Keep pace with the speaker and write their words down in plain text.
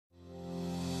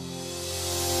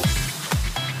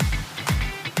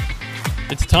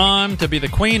It's time to be the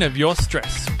queen of your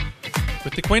stress.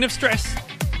 With the Queen of Stress,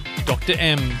 Dr.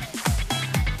 M.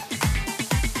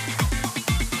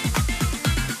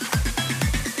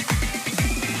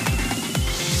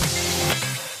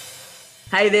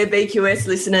 Hey there, BQS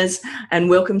listeners, and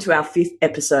welcome to our 5th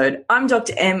episode. I'm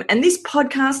Dr. M, and this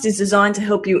podcast is designed to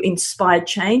help you inspire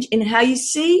change in how you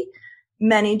see,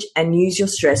 manage, and use your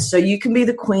stress so you can be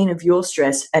the queen of your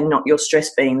stress and not your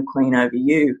stress being the queen over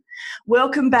you.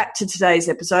 Welcome back to today's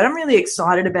episode. I'm really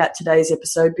excited about today's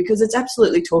episode because it's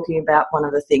absolutely talking about one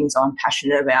of the things I'm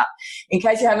passionate about. In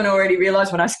case you haven't already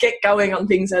realised, when I get going on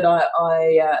things that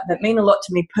that mean a lot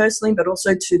to me personally, but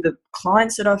also to the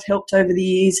clients that I've helped over the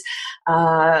years,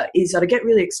 is that I get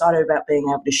really excited about being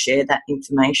able to share that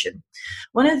information.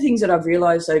 One of the things that I've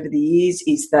realised over the years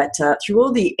is that through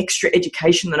all the extra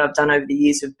education that I've done over the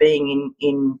years of being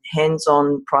in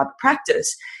hands-on private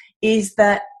practice, is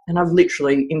that, and I've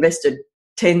literally invested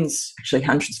tens, actually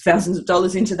hundreds of thousands of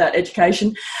dollars into that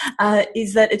education,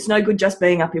 is that it's no good just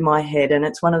being up in my head. And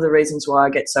it's one of the reasons why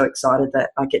I get so excited that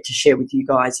I get to share with you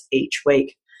guys each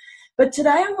week. But today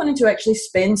I wanted to actually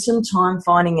spend some time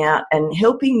finding out and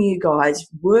helping you guys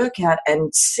work out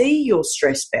and see your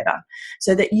stress better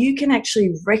so that you can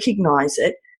actually recognize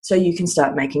it, so you can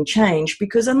start making change.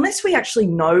 Because unless we actually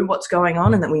know what's going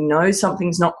on and that we know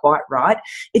something's not quite right,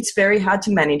 it's very hard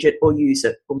to manage it or use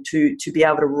it or to be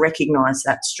able to recognize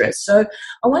that stress. So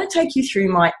I want to take you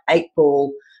through my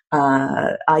 8-ball,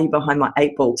 are you behind my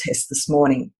 8-ball test this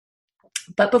morning.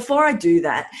 But before I do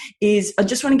that, I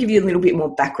just want to give you a little bit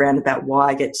more background about why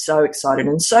I get so excited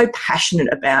and so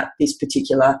passionate about this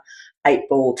particular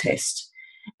 8-ball test.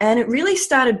 And it really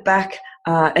started back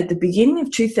at the beginning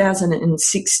of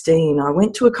 2016. I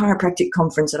went to a chiropractic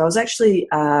conference that I was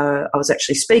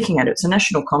actually speaking at. It's a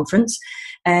national conference,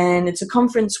 and it's a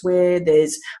conference where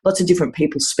there's lots of different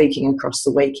people speaking across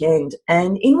the weekend.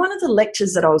 And in one of the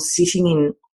lectures that I was sitting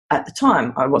in at the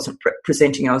time, I wasn't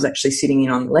presenting, I was actually sitting in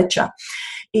on the lecture,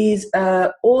 is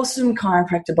an awesome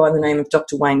chiropractor by the name of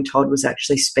Dr. Wayne Todd was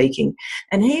actually speaking.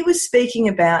 And he was speaking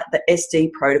about the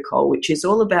SD protocol, which is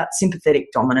all about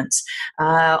sympathetic dominance.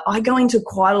 I go into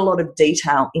quite a lot of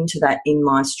detail into that in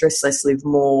my Stress Less, Live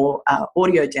More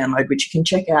audio download, which you can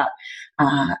check out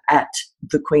at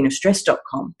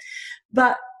thequeenofstress.com.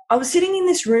 But I was sitting in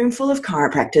this room full of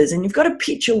chiropractors, and you've got to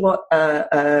picture what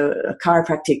a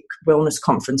chiropractic wellness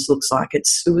conference looks like. It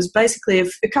was basically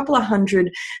a couple of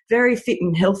hundred very fit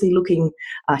and healthy-looking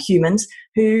humans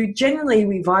who generally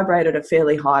we vibrate at a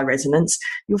fairly high resonance.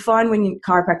 You'll find when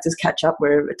chiropractors catch up,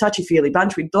 we're a touchy-feely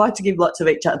bunch. We'd like to give lots of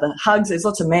each other hugs. There's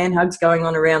lots of man hugs going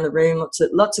on around the room,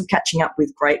 lots of catching up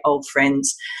with great old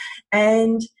friends.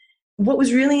 And what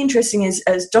was really interesting is,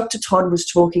 as Dr. Todd was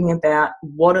talking about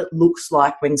what it looks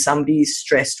like when somebody is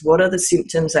stressed, what are the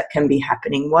symptoms that can be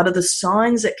happening, what are the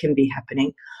signs that can be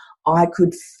happening, I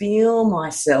could feel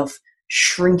myself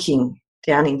shrinking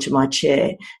down into my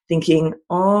chair thinking,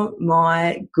 oh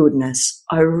my goodness,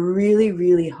 I really,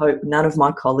 really hope none of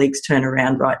my colleagues turn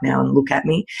around right now and look at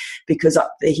me, because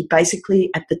he basically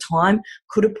at the time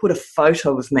could have put a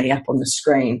photo of me up on the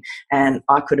screen and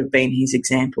I could have been his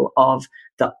example of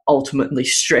the ultimately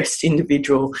stressed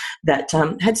individual that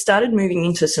had started moving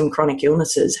into some chronic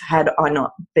illnesses had I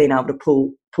not been able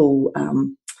to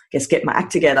get my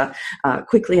act together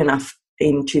quickly enough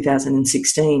in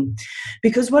 2016.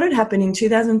 Because what had happened in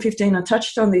 2015, I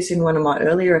touched on this in one of my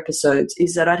earlier episodes,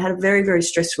 is that I'd had a very, very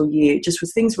stressful year, just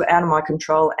with things were out of my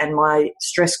control and my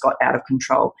stress got out of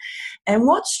control. And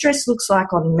what stress looks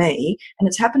like on me, and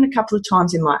it's happened a couple of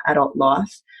times in my adult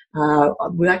life,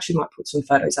 we actually might put some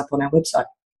photos up on our website,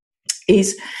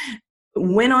 is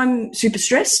when I'm super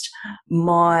stressed,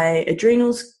 my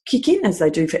adrenals kick in, as they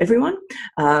do for everyone.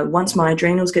 Once my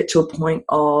adrenals get to a point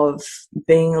of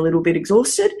being a little bit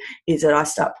exhausted, is that I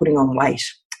start putting on weight.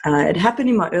 It happened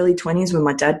in my early 20s when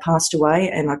my dad passed away,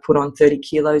 and I put on 30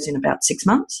 kilos in about 6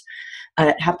 months.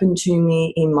 It happened to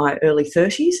me in my early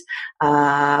 30s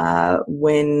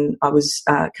when I was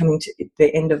coming to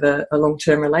the end of a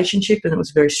long-term relationship, and it was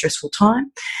a very stressful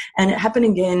time. And it happened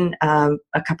again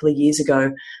a couple of years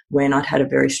ago when I'd had a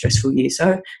very stressful year.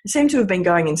 So I seem to have been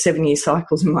going in 7-year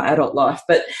cycles in my adult life,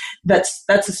 but that's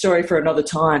a story for another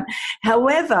time.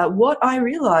 However, what I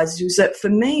realised was that for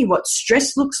me, what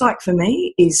stress looks like for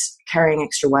me is carrying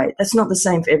extra weight. That's not the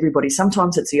same for everybody.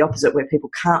 Sometimes it's the opposite, where people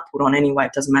can't put on any weight,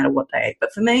 it doesn't matter what they ate.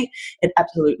 But for me, it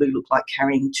absolutely looked like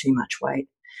carrying too much weight.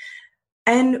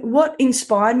 And what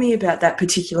inspired me about that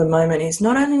particular moment is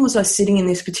not only was I sitting in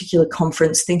this particular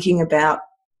conference thinking about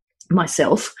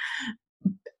myself,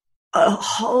 a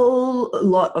whole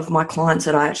lot of my clients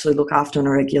that I actually look after on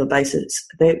a regular basis,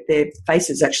 their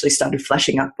faces actually started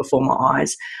flashing up before my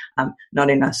eyes, not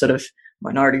in a sort of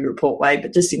Minority Report way,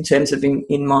 but just in terms of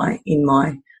in my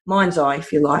mind's eye,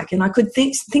 if you like. And I could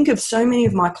think of so many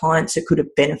of my clients that could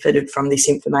have benefited from this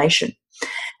information.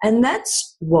 And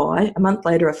that's why a month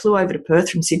later I flew over to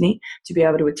Perth from Sydney to be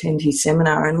able to attend his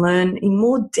seminar and learn in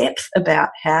more depth about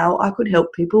how I could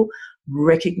help people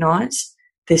recognise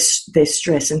their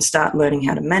stress and start learning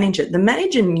how to manage it. The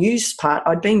manage and use part,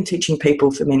 I'd been teaching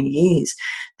people for many years.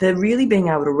 The really being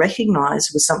able to recognise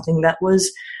was something that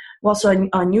was, whilst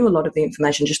I knew a lot of the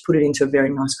information, just put it into a very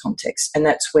nice context. And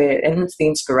that's it's the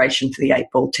inspiration for the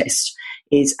 8-ball test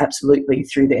is absolutely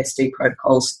through the SD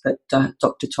protocols that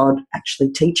Dr. Todd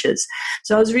actually teaches.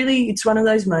 So it's one of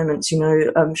those moments,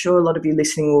 I'm sure a lot of you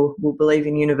listening will believe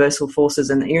in universal forces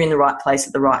and that you're in the right place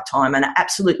at the right time. And it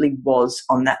absolutely was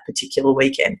on that particular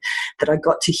weekend that I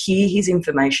got to hear his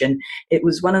information. It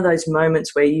was one of those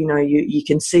moments where, you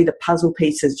can see the puzzle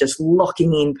pieces just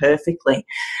locking in perfectly.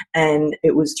 And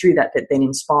it was through that then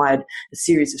inspired a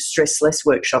series of Stress Less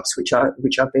workshops, which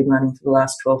I've been running for the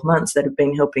last 12 months that have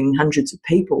been helping hundreds of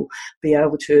people be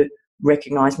able to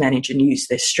recognise, manage and use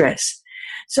their stress.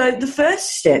 So the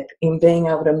first step in being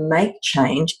able to make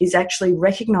change is actually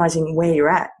recognising where you're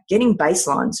at, getting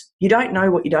baselines. You don't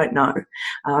know what you don't know.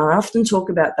 I often talk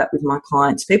about that with my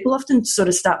clients. People often sort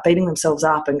of start beating themselves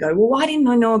up and go, well, why didn't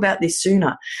I know about this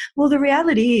sooner? Well, the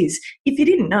reality is, if you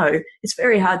didn't know, it's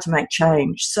very hard to make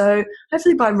change. So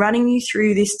hopefully by running you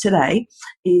through this today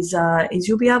is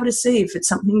you'll be able to see if it's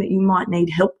something that you might need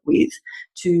help with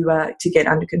to get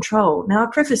under control. Now,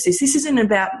 I'll preface this. This isn't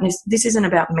about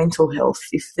mental health.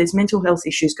 If there's mental health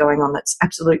issues going on, that's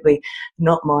absolutely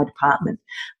not my department.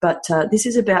 But this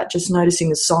is about just noticing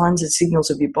the signs and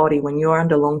signals of your body when you're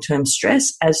under long-term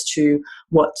stress as to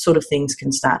what sort of things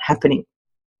can start happening.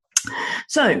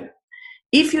 So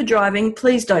if you're driving,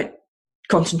 please don't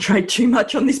concentrate too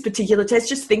much on this particular test.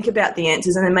 Just think about the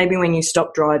answers, and then maybe when you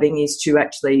stop driving is to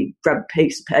actually grab a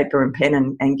piece of paper and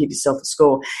pen and give yourself a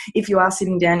score. If you are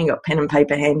sitting down, you've got pen and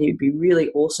paper handy, it'd be really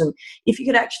awesome if you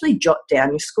could actually jot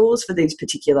down your scores for these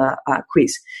particular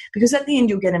quiz, because at the end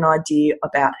you'll get an idea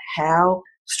about how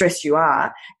stressed you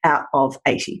are out of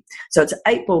 80. So it's an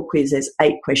 8-ball quiz. There's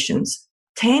 8 questions.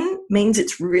 10 means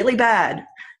it's really bad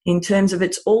in terms of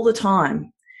it's all the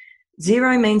time.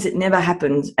 0 means it never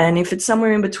happens. And if it's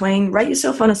somewhere in between, rate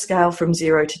yourself on a scale from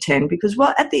 0 to 10, because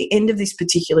at the end of this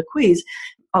particular quiz,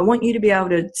 I want you to be able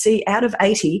to see out of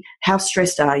 80, how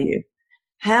stressed are you?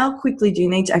 How quickly do you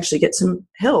need to actually get some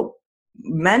help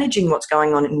managing what's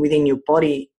going on within your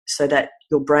body so that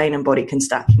your brain and body can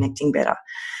start connecting better?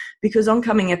 Because on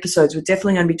coming episodes, we're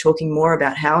definitely going to be talking more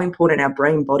about how important our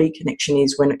brain-body connection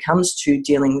is when it comes to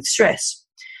dealing with stress.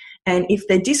 And if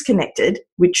they're disconnected,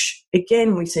 which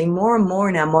again we see more and more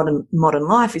in our modern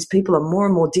life, is people are more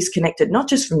and more disconnected, not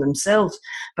just from themselves,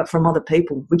 but from other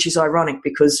people, which is ironic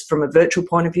because from a virtual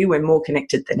point of view, we're more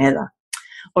connected than ever.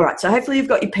 All right, so hopefully you've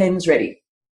got your pens ready.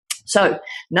 So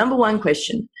number 1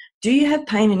 question, do you have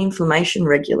pain and inflammation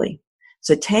regularly?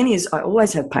 So 10 is I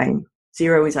always have pain.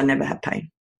 0 is I never have pain.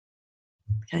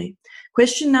 Okay.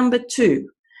 Question number 2,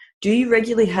 do you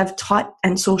regularly have tight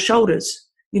and sore shoulders?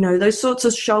 Those sorts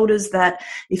of shoulders that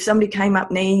if somebody came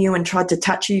up near you and tried to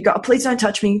touch you, you go, oh, please don't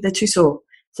touch me, they're too sore.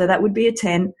 So that would be a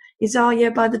 10.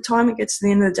 By the time it gets to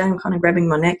the end of the day, I'm kind of grabbing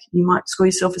my neck. You might score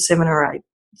yourself a 7 or 8.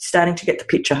 Starting to get the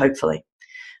picture, hopefully.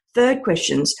 Third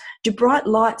questions, do bright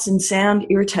lights and sound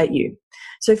irritate you?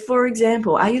 So, for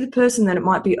example, are you the person that it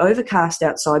might be overcast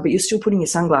outside, but you're still putting your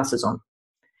sunglasses on?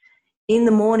 In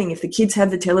the morning, if the kids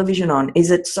have the television on,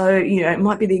 is it so, it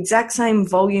might be the exact same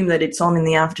volume that it's on in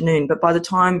the afternoon, but by the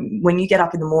time when you get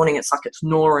up in the morning, it's like it's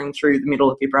gnawing through the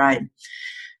middle of your brain.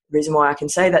 The reason why I can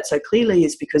say that so clearly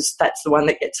is because that's the one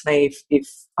that gets me if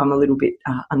I'm a little bit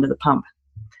under the pump.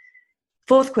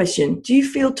 Fourth question, do you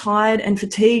feel tired and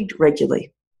fatigued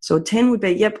regularly? So a 10 would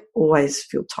be, yep, always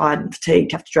feel tired and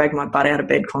fatigued, have to drag my butt out of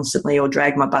bed constantly or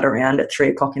drag my butt around at 3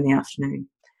 o'clock in the afternoon.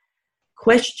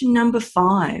 Question number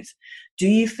 5, do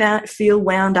you feel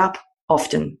wound up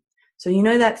often? So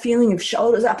that feeling of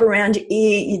shoulders up around your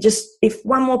ear, if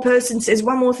one more person says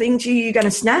one more thing to you, you're going to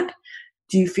snap.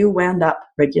 Do you feel wound up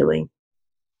regularly?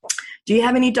 Do you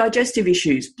have any digestive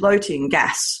issues? Bloating,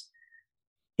 gas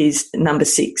is number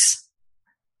 6.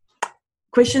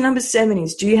 Question number 7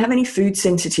 is, do you have any food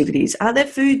sensitivities? Are there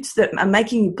foods that are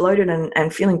making you bloated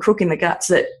and feeling crook in the guts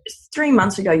that 3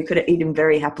 months ago you could have eaten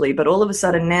very happily, but all of a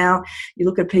sudden now you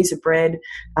look at a piece of bread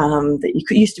that you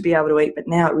used to be able to eat, but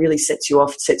now it really sets you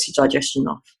off, sets your digestion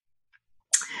off?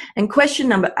 And question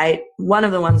number 8, one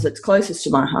of the ones that's closest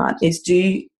to my heart, is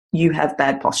do you have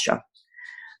bad posture.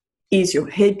 Is your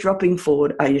head dropping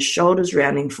forward? Are your shoulders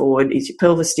rounding forward? Is your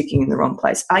pelvis sticking in the wrong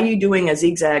place? Are you doing a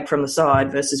zigzag from the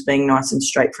side versus being nice and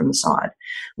straight from the side?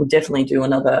 We'll definitely do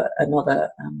another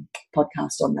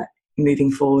podcast on that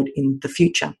moving forward in the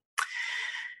future.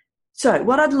 So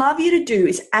what I'd love you to do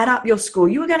is add up your score.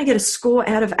 You are going to get a score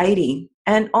out of 80.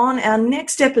 And on our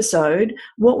next episode,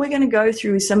 what we're going to go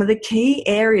through is some of the key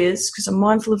areas, because I'm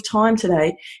mindful of time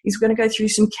today, is we're going to go through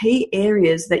some key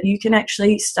areas that you can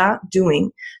actually start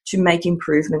doing to make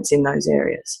improvements in those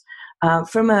areas.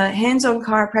 From a hands-on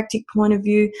chiropractic point of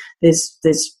view, there's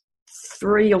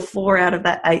 3 or 4 out of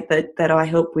that 8 that I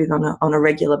help with on a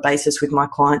regular basis with my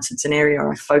clients. It's an area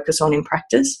I focus on in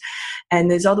practice. And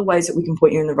there's other ways that we can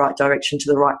put you in the right direction to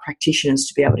the right practitioners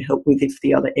to be able to help with if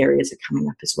the other areas are coming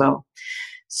up as well.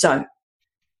 So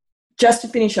just to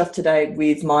finish off today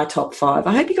with my top 5,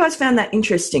 I hope you guys found that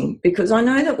interesting, because I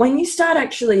know that when you start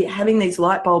actually having these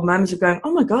light bulb moments of going,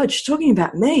 oh my God, she's talking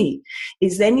about me,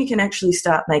 is then you can actually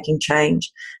start making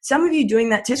change. Some of you doing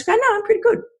that test go, no, I'm pretty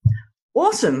good.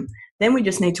 Awesome. Then we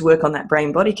just need to work on that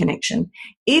brain-body connection.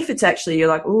 If it's actually you're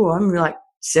like, oh, I'm like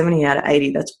 70 out of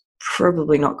 80, that's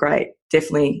probably not great.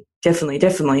 Definitely,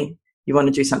 you want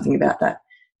to do something about that.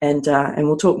 And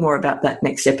we'll talk more about that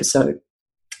next episode.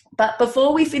 But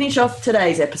before we finish off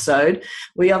today's episode,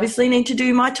 we obviously need to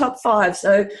do my top 5.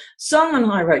 So song on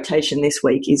high rotation this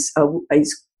week is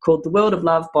called The World of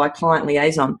Love by Client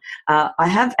Liaison. I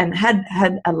have and had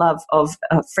a love of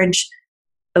French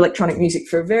electronic music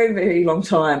for a very, very long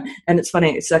time. And it's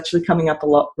funny, it's actually coming up a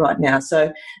lot right now.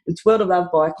 So it's World of Love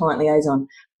by Client Liaison.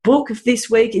 Book of this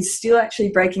week is Still Actually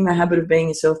Breaking the Habit of Being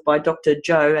Yourself by Dr.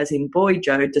 Joe, as in Boy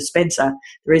Joe Dispenza.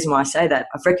 The reason why I say that,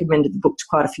 I've recommended the book to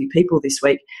quite a few people this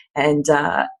week, and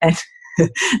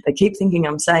they keep thinking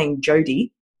I'm saying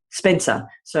Jodie Spencer.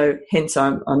 So hence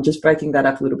I'm just breaking that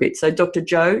up a little bit. So Dr.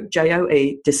 Joe, Joe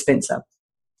Dispenza.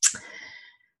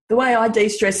 The way I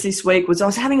de-stressed this week was I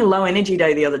was having a low energy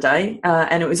day the other day,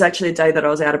 and it was actually a day that I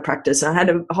was out of practice. I had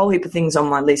a whole heap of things on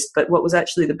my list, but what was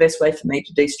actually the best way for me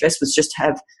to de-stress was just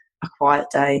have a quiet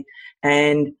day.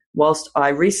 And whilst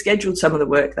I rescheduled some of the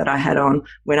work that I had on,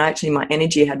 when my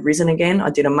energy had risen again, I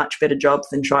did a much better job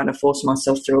than trying to force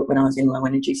myself through it when I was in low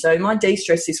energy. So my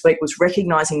de-stress this week was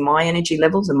recognizing my energy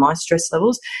levels and my stress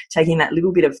levels, taking that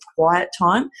little bit of quiet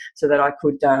time so that I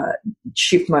could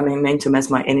shift my momentum as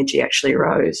my energy actually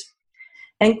rose.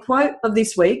 And quote of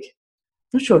this week,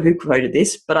 not sure who quoted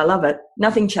this, but I love it.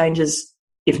 Nothing changes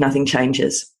if nothing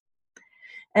changes.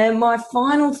 And my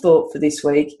final thought for this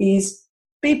week is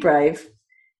be brave.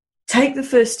 Take the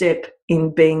first step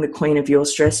in being the queen of your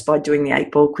stress by doing the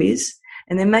 8-ball quiz,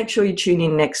 and then make sure you tune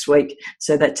in next week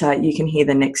so that you can hear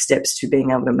the next steps to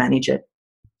being able to manage it.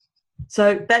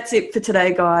 So that's it for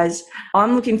today, guys.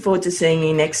 I'm looking forward to seeing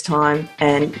you next time,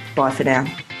 and bye for now.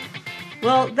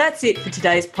 Well, that's it for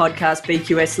today's podcast,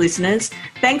 BQS listeners.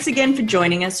 Thanks again for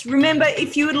joining us. Remember,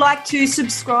 if you would like to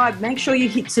subscribe, make sure you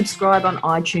hit subscribe on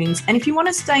iTunes. And if you want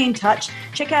to stay in touch,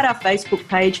 check out our Facebook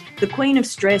page, The Queen of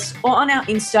Stress, or on our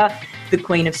Insta, The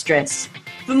Queen of Stress.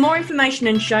 For more information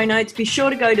and show notes, be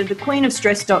sure to go to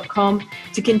thequeenofstress.com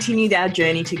to continue our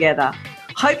journey together.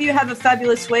 Hope you have a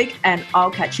fabulous week, and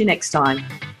I'll catch you next time.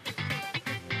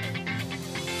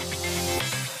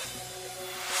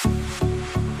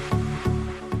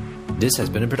 This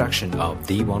has been a production of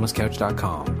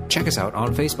TheWellnessCouch.com. Check us out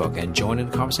on Facebook and join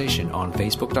in the conversation on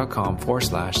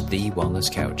Facebook.com/The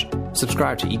Wellness Couch.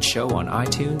 Subscribe to each show on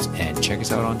iTunes and check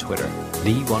us out on Twitter.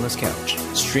 The Wellness Couch,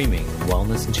 streaming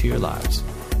wellness into your lives.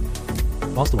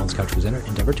 Whilst the Wellness Couch presenter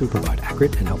endeavor to provide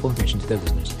accurate and helpful information to their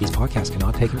listeners, these podcasts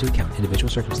cannot take into account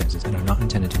individual circumstances and are not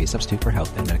intended to be a substitute for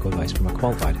health and medical advice from a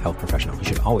qualified health professional. You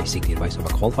should always seek the advice of a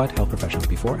qualified health professional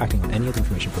before acting on any of the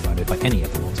information provided by any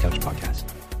of the Wellness Couch podcasts.